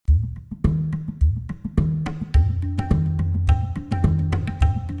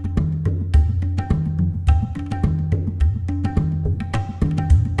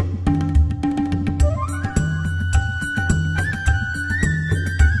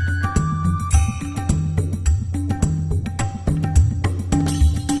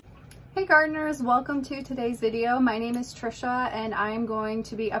guys, welcome to today's video. My name is Trisha and I'm going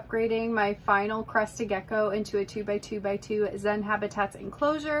to be upgrading my final Crested Gecko into a 2x2x2 Zen Habitats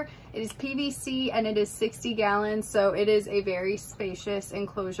enclosure. It is PVC and it is 60 gallons, so it is a very spacious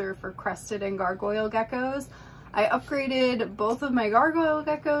enclosure for crested and gargoyle geckos. I upgraded both of my gargoyle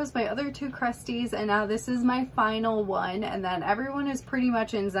geckos, my other two cresties, and now this is my final one, and then everyone is pretty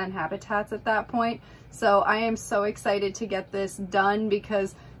much in Zen Habitats at that point. So I am so excited to get this done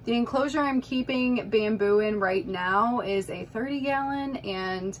because the enclosure I'm keeping bamboo in right now is a 30 gallon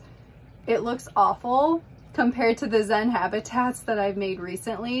and it looks awful compared to the Zen Habitats that I've made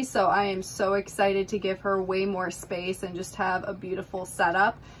recently. So I am so excited to give her way more space and just have a beautiful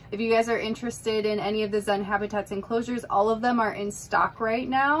setup. If you guys are interested in any of the Zen Habitats enclosures, all of them are in stock right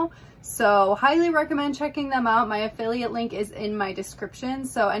now. So highly recommend checking them out. My affiliate link is in my description.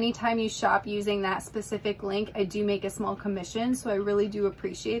 So anytime you shop using that specific link, I do make a small commission. So I really do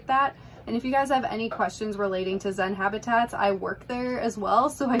appreciate that. And if you guys have any questions relating to Zen Habitats, I work there as well.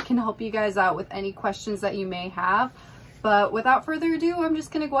 So I can help you guys out with any questions that you may have. But without further ado, I'm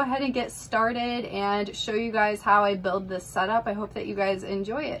just going to go ahead and get started and show you guys how I build this setup. I hope that you guys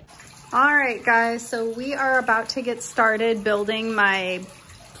enjoy it. All right, guys, so we are about to get started building my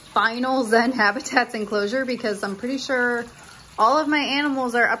final Zen Habitats enclosure because I'm pretty sure all of my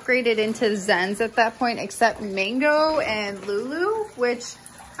animals are upgraded into Zens at that point except Mango and Lulu, which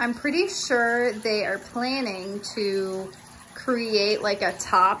I'm pretty sure they are planning to create like a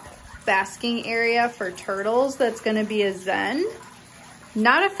top basking area for turtles that's going to be a Zen.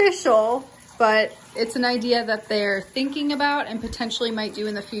 Not official, but it's an idea that they're thinking about and potentially might do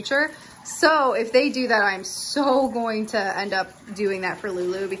in the future. So if they do that, I'm so going to end up doing that for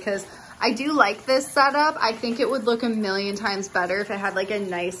Lulu because I do like this setup. I think it would look a million times better if it had like a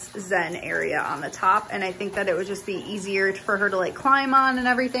nice Zen area on the top. And I think that it would just be easier for her to like climb on and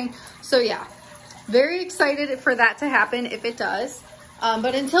everything. So yeah, very excited for that to happen if it does.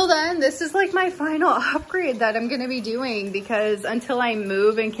 But until then, this is like my final upgrade that I'm going to be doing because until I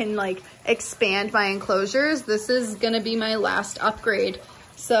move and can like expand my enclosures, this is going to be my last upgrade.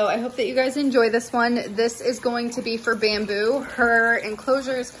 So I hope that you guys enjoy this one. This is going to be for Bamboo. Her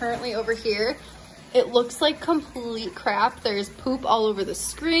enclosure is currently over here. It looks like complete crap. There's poop all over the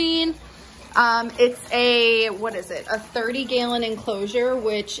screen. It's a, what is it? A 30 gallon enclosure,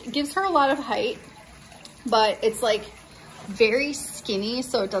 which gives her a lot of height, but it's like very skinny,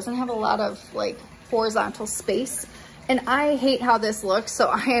 so it doesn't have a lot of like horizontal space. And I hate how this looks, so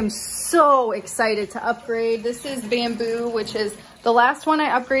I am so excited to upgrade. This is Bamboo, which is the last one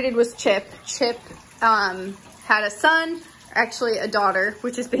I upgraded was Chip. Chip had a son, actually a daughter,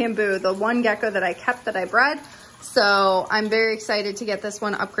 which is Bamboo, the one gecko that I kept that I bred. So I'm very excited to get this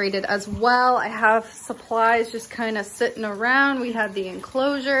one upgraded as well. I have supplies just kind of sitting around. We had the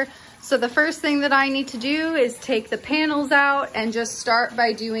enclosure. So the first thing that I need to do is take the panels out and just start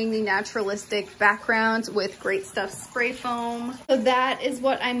by doing the naturalistic backgrounds with Great Stuff spray foam. So that is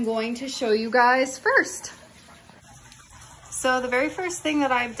what I'm going to show you guys first. So the very first thing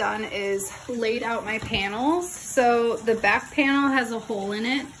that I've done is laid out my panels. So the back panel has a hole in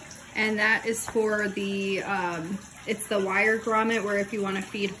it, and that is for the, it's the wire grommet where if you want to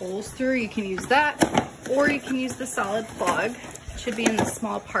feed holes through, you can use that, or you can use the solid plug. It should be in the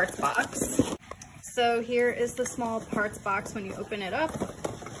small parts box. So here is the small parts box when you open it up.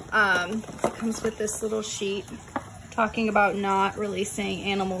 It comes with this little sheet talking about not releasing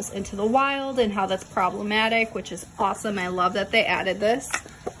animals into the wild and how that's problematic, which is awesome. I love that they added this.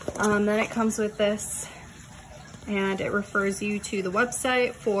 Then it comes with this, and it refers you to the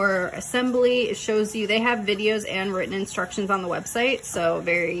website for assembly. It shows you, they have videos and written instructions on the website, so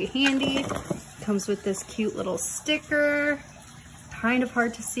very handy. Comes with this cute little sticker. Kind of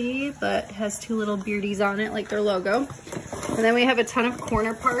hard to see, but it has two little beardies on it like their logo. And then we have a ton of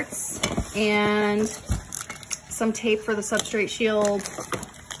corner parts and some tape for the substrate shield.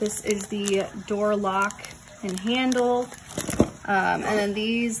 This is the door lock and handle. And then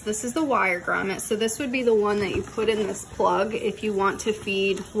this is the wire grommet. So this would be the one that you put in this plug if you want to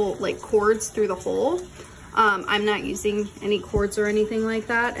feed whole, like cords through the hole. I'm not using any cords or anything like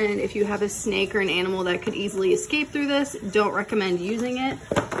that. And if you have a snake or an animal that could easily escape through this, don't recommend using it.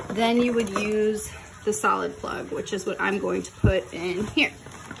 Then you would use the solid plug, which is what I'm going to put in here.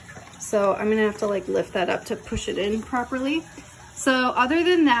 So I'm gonna have to like lift that up to push it in properly. So other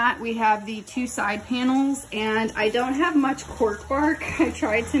than that, we have the two side panels, and I don't have much cork bark. I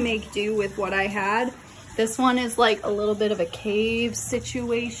tried to make do with what I had. This one is like a little bit of a cave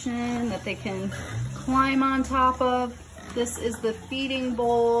situation that they can climb on top of. This is the feeding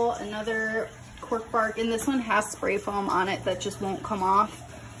bowl, another cork bark, and this one has spray foam on it that just won't come off.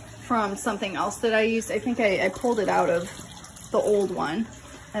 from something else that I used. I think I pulled it out of the old one,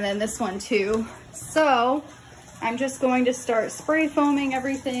 and then this one too. So I'm just going to start spray foaming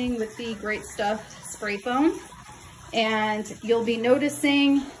everything with the Great Stuff spray foam. And you'll be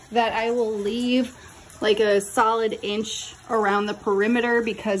noticing that I will leave like a solid inch around the perimeter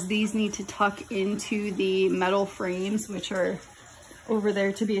because these need to tuck into the metal frames, which are over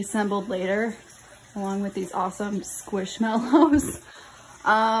there to be assembled later, along with these awesome squishmallows.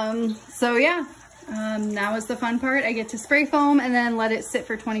 So yeah, now is the fun part. I get to spray foam and then let it sit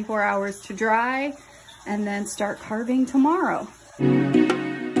for 24 hours to dry and then start carving tomorrow.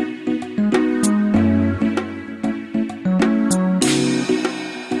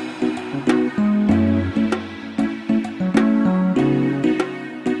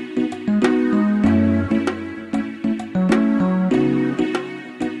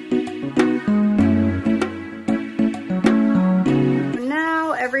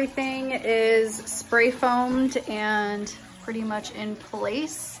 Everything is spray foamed and pretty much in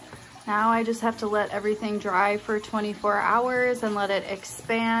place. Now I just have to let everything dry for 24 hours and let it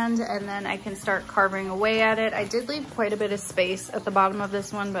expand, and then I can start carving away at it. I did leave quite a bit of space at the bottom of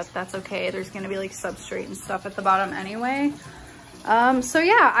this one, but that's okay. There's gonna be like substrate and stuff at the bottom anyway. So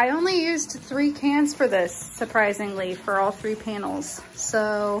yeah, I only used 3 cans for this, surprisingly, for all 3 panels.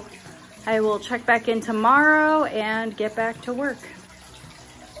 So I will check back in tomorrow and get back to work.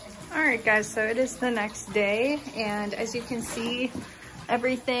 All right guys, so it is the next day, and as you can see,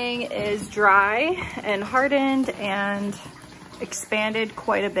 everything is dry and hardened and expanded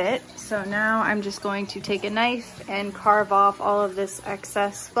quite a bit. So now I'm just going to take a knife and carve off all of this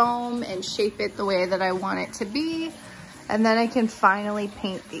excess foam and shape it the way that I want it to be, and then I can finally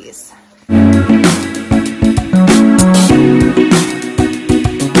paint these.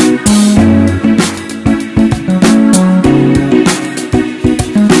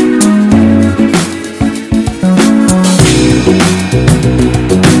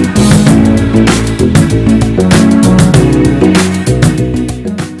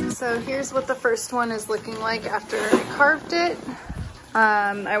 What the first one is looking like after I carved it.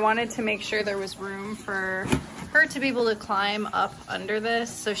 I wanted to make sure there was room for her to be able to climb up under this,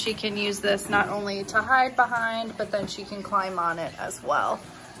 so she can use this not only to hide behind, but then she can climb on it as well.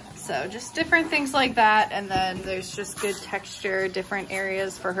 So just different things like that, and then there's just good texture, different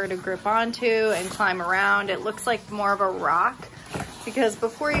areas for her to grip onto and climb around. It looks like more of a rock because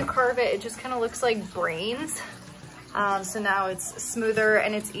before you carve it, it just kind of looks like brains. So now it's smoother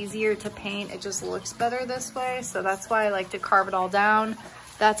and it's easier to paint. It just looks better this way. So that's why I like to carve it all down.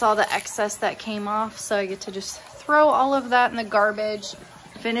 That's all the excess that came off. So I get to just throw all of that in the garbage,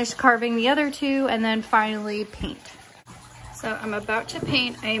 finish carving the other 2, and then finally paint. So I'm about to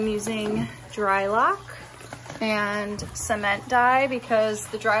paint. I am using dry lock and cement dye because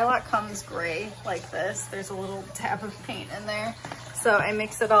the dry lock comes gray like this. There's a little dab of paint in there. So I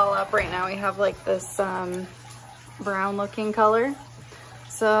mix it all up. Right now we have like this, brown looking color.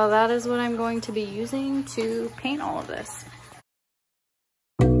 So that is what I'm going to be using to paint all of this.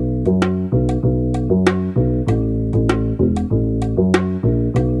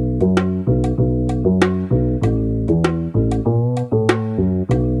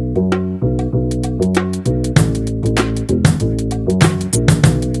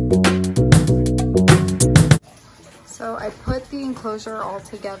 Enclosure all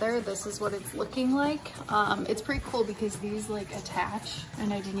together. This is what it's looking like. It's pretty cool because these like attach,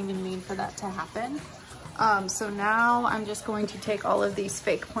 and I didn't even mean for that to happen. So now I'm just going to take all of these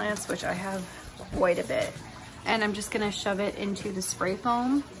fake plants, which I have quite a bit, and I'm just gonna shove it into the spray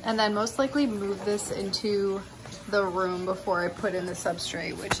foam and then most likely move this into the room before I put in the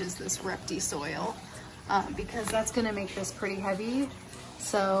substrate, which is this Repti soil, because that's gonna make this pretty heavy.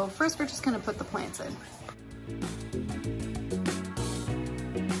 So first we're just gonna put the plants in.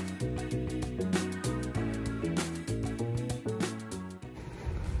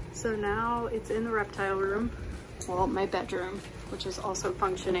 So now it's in the reptile room, well, my bedroom, which is also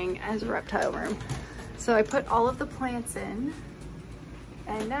functioning as a reptile room. So I put all of the plants in,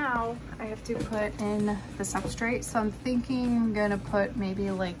 and now I have to put in the substrate. So I'm thinking I'm gonna put maybe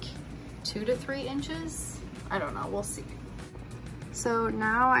like 2 to 3 inches. I don't know, we'll see. So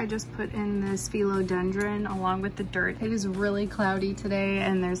now I just put in this philodendron along with the dirt. It is really cloudy today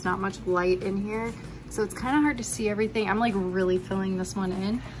and there's not much light in here, so it's kind of hard to see everything. I'm like really filling this one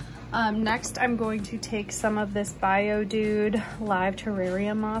in. Next, I'm going to take some of this Biodude live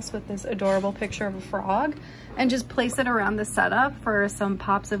terrarium moss with this adorable picture of a frog and just place it around the setup for some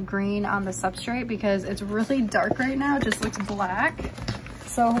pops of green on the substrate because it's really dark right now. It just looks black.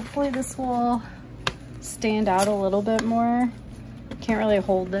 So hopefully this will stand out a little bit more. can't really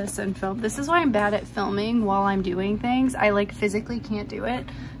hold this and film. This is why I'm bad at filming while I'm doing things. I like physically can't do it,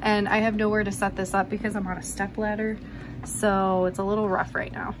 and I have nowhere to set this up because I'm on a step ladder, so it's a little rough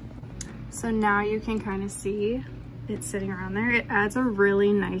right now. So now you can kind of see it sitting around there. It adds a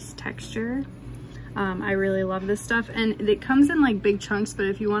really nice texture. I really love this stuff, and it comes in like big chunks, but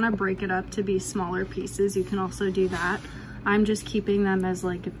if you want to break it up to be smaller pieces, you can also do that. I'm just keeping them as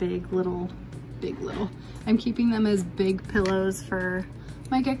like I'm keeping them as big pillows for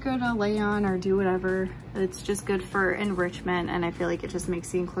my gecko to lay on or do whatever. It's just good for enrichment, and I feel like it just makes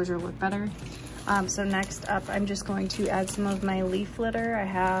the enclosure look better. So next up, I'm just going to add some of my leaf litter. I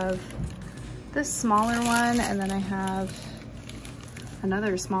have this smaller one, and then I have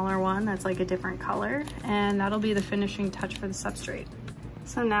another smaller one that's like a different color, and that'll be the finishing touch for the substrate.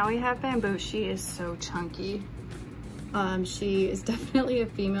 So now we have Bamboo. She is so chunky. She is definitely a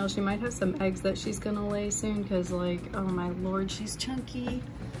female. She might have some eggs that she's gonna lay soon, because like, oh my lord, she's chunky.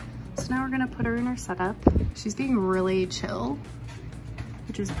 So now we're gonna put her in her setup. She's being really chill,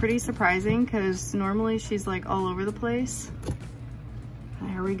 which is pretty surprising because normally she's like all over the place.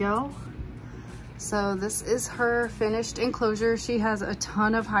 There we go. So this is her finished enclosure. She has a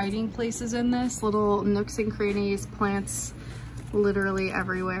ton of hiding places in this, little nooks and crannies, plants literally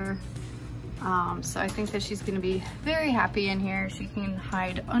everywhere. So I think that she's gonna be very happy in here. She can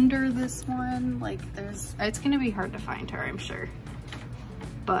hide under this one. Like it's gonna be hard to find her, I'm sure.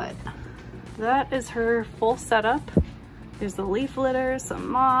 But that is her full setup. There's the leaf litter, some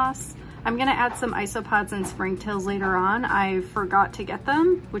moss. I'm gonna add some isopods and springtails later on. I forgot to get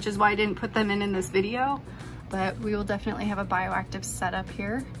them, which is why I didn't put them in this video, but we will definitely have a bioactive setup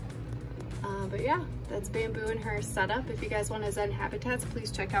here. But yeah, that's Bamboo and her setup. If you guys want to Zen habitats,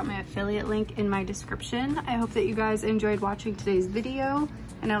 please check out my affiliate link in my description. I hope that you guys enjoyed watching today's video,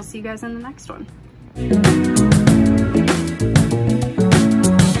 and I'll see you guys in the next one.